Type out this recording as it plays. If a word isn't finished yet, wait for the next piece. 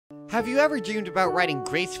Have you ever dreamed about riding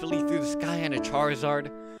gracefully through the sky on a Charizard?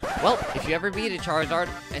 Well, if you ever meet a Charizard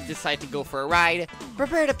and decide to go for a ride,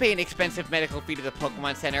 prepare to pay an expensive medical fee to the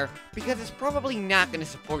Pokemon Center because it's probably not going to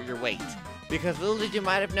support your weight. Because little did you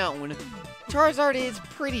might have known, Charizard is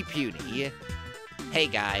pretty puny. Hey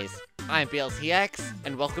guys, I'm BLTX,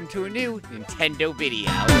 and welcome to a new Nintendo video.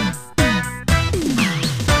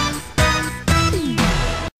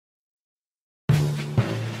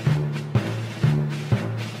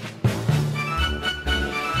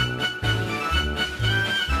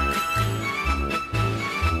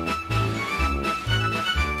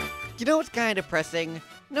 You know what's kind of depressing?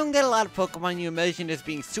 Knowing that a lot of Pokemon you imagine as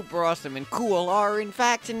being super awesome and cool are, in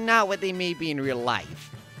fact, not what they may be in real life.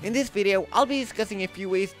 In this video, I'll be discussing a few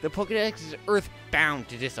ways the Pokédex is earthbound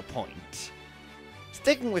to disappoint.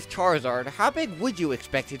 Sticking with Charizard, how big would you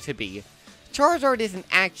expect it to be? Charizard isn't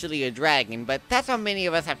actually a dragon, but that's how many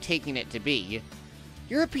of us have taken it to be.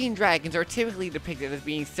 European dragons are typically depicted as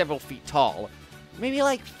being several feet tall, maybe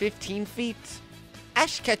like 15 feet.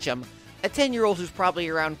 Ash Ketchum, a 10-year-old who's probably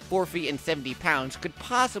around 4 feet and 70 pounds, could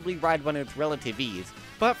possibly ride one at its relative ease.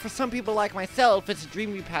 But for some people like myself, it's a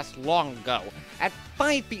dream we passed long ago. At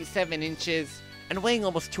 5 feet 7 inches and weighing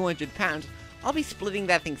almost 200 pounds, I'll be splitting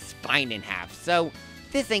that thing's spine in half, so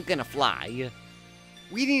this ain't gonna fly.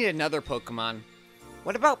 We need another Pokemon.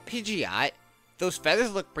 What about Pidgeot? Those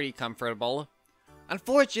feathers look pretty comfortable.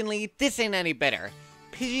 Unfortunately, this ain't any better.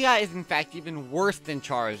 Pidgeot is in fact even worse than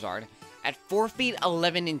Charizard, at 4 feet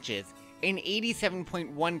 11 inches and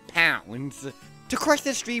 87.1 pounds. To crush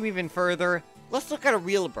this dream even further, let's look at a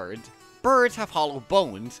real bird. Birds have hollow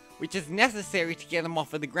bones, which is necessary to get them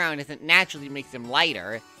off of the ground as it naturally makes them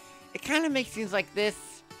lighter. It kind of makes things like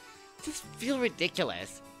this just feel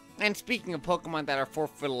ridiculous. And speaking of Pokemon that are 4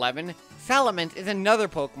 foot 11, Salamence is another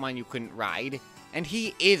Pokemon you couldn't ride, and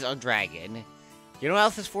he is a dragon. You know what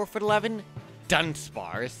else is 4 foot 11?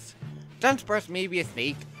 Dunsparce. Dunsparce may be a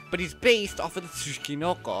snake, but he's based off of the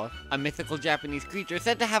Tsuchinoko, a mythical Japanese creature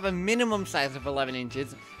said to have a minimum size of 11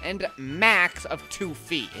 inches and max of 2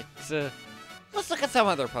 feet. Let's look at some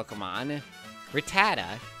other Pokemon.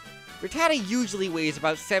 Rattata. Rattata usually weighs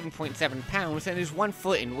about 7.7 pounds and is 1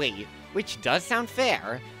 foot in weight, which does sound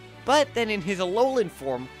fair. But then in his Alolan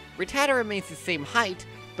form, Rattata remains the same height,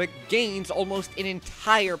 but gains almost an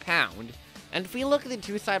entire pound. And if we look at the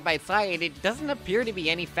two side by side, it doesn't appear to be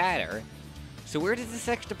any fatter. So where does this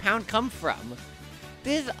extra pound come from?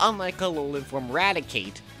 This is unlike Alolan form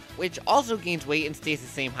Raticate, which also gains weight and stays the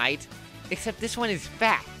same height, except this one is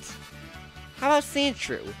fat. How about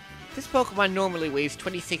Sandshrew? This Pokemon normally weighs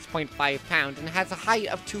 26.5 pounds and has a height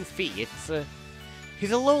of 2 feet.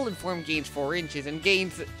 His Alolan form gains 4 inches and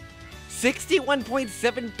gains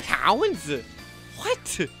 61.7 pounds?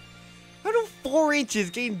 What? How do 4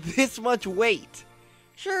 inches gain this much weight?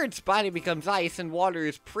 Sure, its body becomes ice and water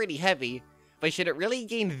is pretty heavy, but should it really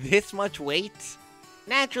gain this much weight?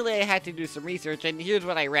 Naturally, I had to do some research, and here's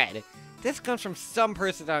what I read. This comes from some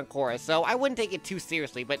person on Quora, so I wouldn't take it too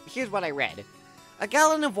seriously, but here's what I read. A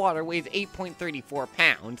gallon of water weighs 8.34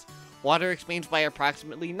 pounds. Water expands by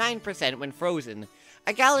approximately 9% when frozen.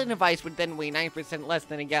 A gallon of ice would then weigh 9% less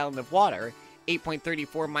than a gallon of water.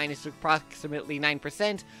 8.34 minus approximately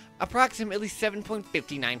 9%, approximately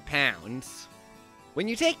 7.59 pounds. When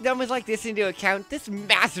you take numbers like this into account, this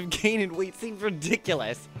massive gain in weight seems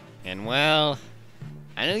ridiculous. And well,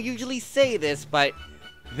 I don't usually say this, but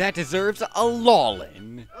that deserves a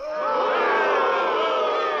Alolan. You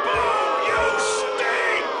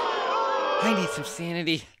stink! I need some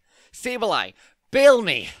sanity. Sableye, bail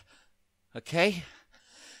me! Okay?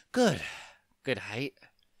 Good. Good height.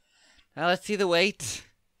 Now let's see the weight.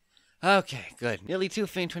 Okay, good. Nearly 2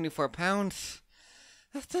 feet and 24 pounds.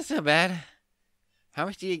 That's not bad. How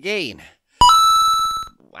much do you gain?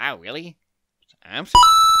 Wow, really? I'm so...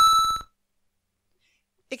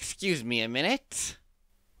 Excuse me a minute.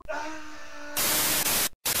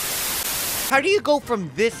 How do you go from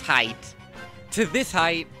this height to this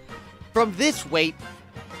height, from this weight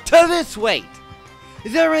to this weight?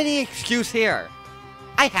 Is there any excuse here?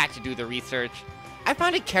 I had to do the research. I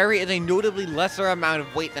found it carry a notably lesser amount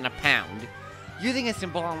of weight than a pound. Using a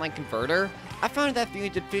simple online converter, I found that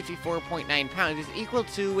 354.9 pounds is equal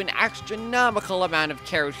to an astronomical amount of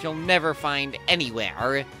carrots you'll never find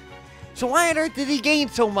anywhere. So why on earth did he gain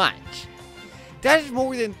so much? That is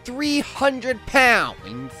more than 300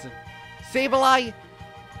 pounds! Sableye,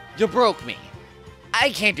 you broke me.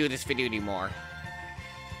 I can't do this video anymore.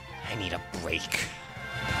 I need a break.